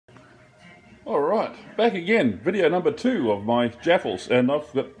Alright, back again, video number 2 of my jaffles, and I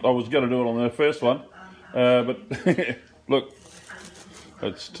was going to do it on the first one, but look,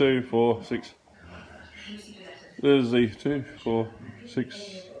 it's 2, 4, 6, there's the 2, 4, 6,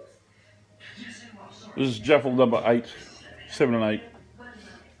 this is jaffle number 8, 7 and 8,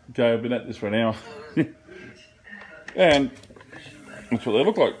 okay, I've been at this for an hour, and that's what they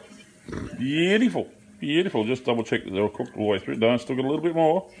look like, beautiful, beautiful, just double check that they're all cooked all the way through, no, still got a little bit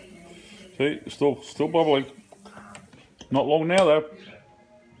more. See, still bubbling. Not long now though.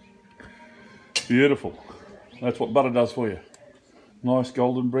 Beautiful. That's what butter does for you. Nice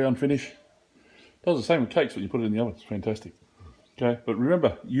golden brown finish. Does the same with cakes when you put it in the oven. It's fantastic. Okay, but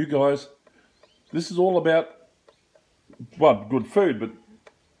remember, you guys, this is all about, well, good food, but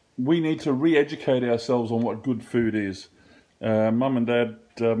we need to re-educate ourselves on what good food is. My mum and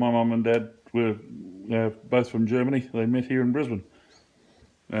dad were both from Germany. They met here in Brisbane.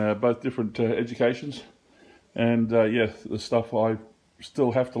 Both different educations, and yeah, the stuff I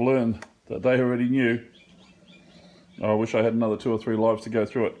still have to learn that they already knew. I wish I had another 2 or 3 lives to go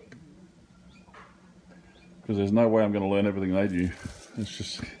through it, because there's no way I'm going to learn everything they knew. It's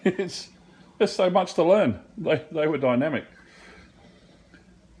just, there's so much to learn. They were dynamic.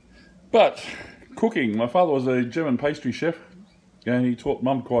 But cooking, my father was a German pastry chef, and he taught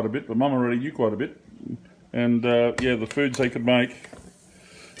Mum quite a bit, but Mum already knew quite a bit. And yeah, the foods they could make,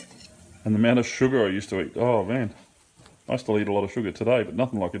 and the amount of sugar I used to eat. Oh man, I still eat a lot of sugar today, but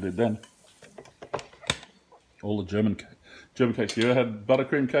nothing like I did then. All the German cakes. You ever had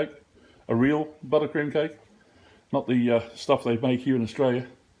buttercream cake? A real buttercream cake? Not the stuff they make here in Australia.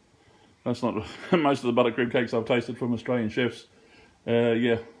 That's not most of the buttercream cakes I've tasted from Australian chefs.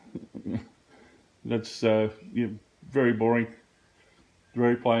 Yeah, that's yeah, very boring,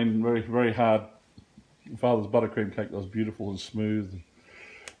 very plain, very hard. My father's buttercream cake was beautiful and smooth.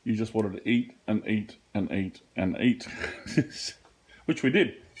 You just wanted to eat and eat and eat and eat, which we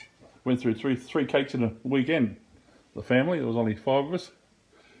did. Went through three cakes in a weekend. The family, there was only 5 of us,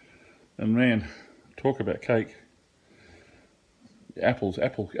 and man, talk about cake. Apple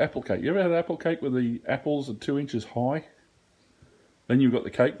cake. You ever had apple cake where the apples are 2 inches high? Then you've got the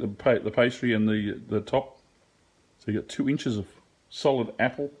cake, the pastry, and the top. So you got 2 inches of solid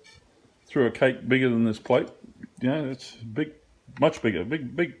apple through a cake bigger than this plate. You know, it's big. Much bigger,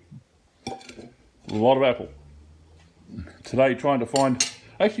 big, a lot of apple. Today trying to find,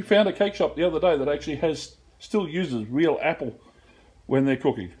 I actually found a cake shop the other day that actually still uses real apple when they're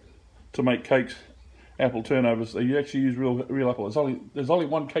cooking to make cakes, apple turnovers. They actually use real apple. There's only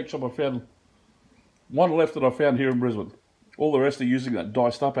one cake shop I found, one left that I found here in Brisbane. All the rest are using that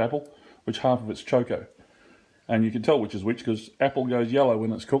diced up apple, which half of it's choco. And you can tell which is which because apple goes yellow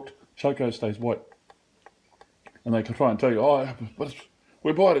when it's cooked, choco stays white. And they can try and tell you, oh, but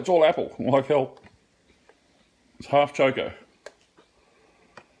we're buying it's all apple. Like hell, it's half choco.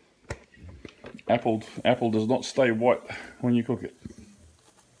 Apple does not stay white when you cook it.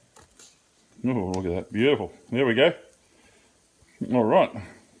 Oh, look at that, beautiful. There we go. All right,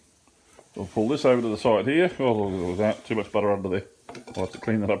 I'll pull this over to the side here. Oh, look at that, too much butter under there. I'll have to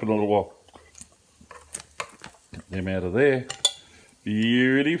clean that up in a little while. Get them out of there.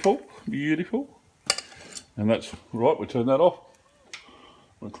 Beautiful, beautiful. And that's right, we turn that off.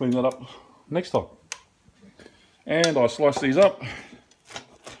 We'll clean that up next time. And I slice these up.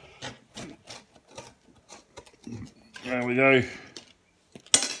 There we go.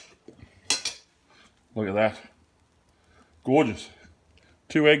 Look at that. Gorgeous.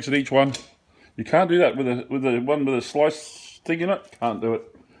 2 eggs in each one. You can't do that with the one with a slice thing in it. Can't do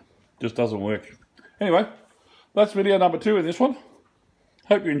it. Just doesn't work. Anyway, that's video number 2 in this one.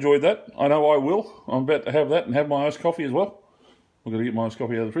 Hope you enjoyed that. I know I will. I'm about to have that and have my iced coffee as well. I'm going to get my iced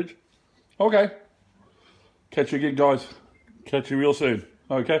coffee out of the fridge. Okay. Catch you again, guys. Catch you real soon.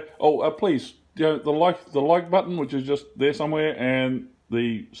 Okay. Oh, please, you know, the like button, which is just there somewhere, and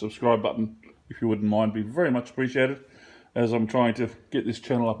the subscribe button, if you wouldn't mind, be very much appreciated, as I'm trying to get this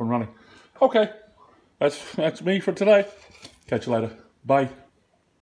channel up and running. Okay. That's me for today. Catch you later. Bye.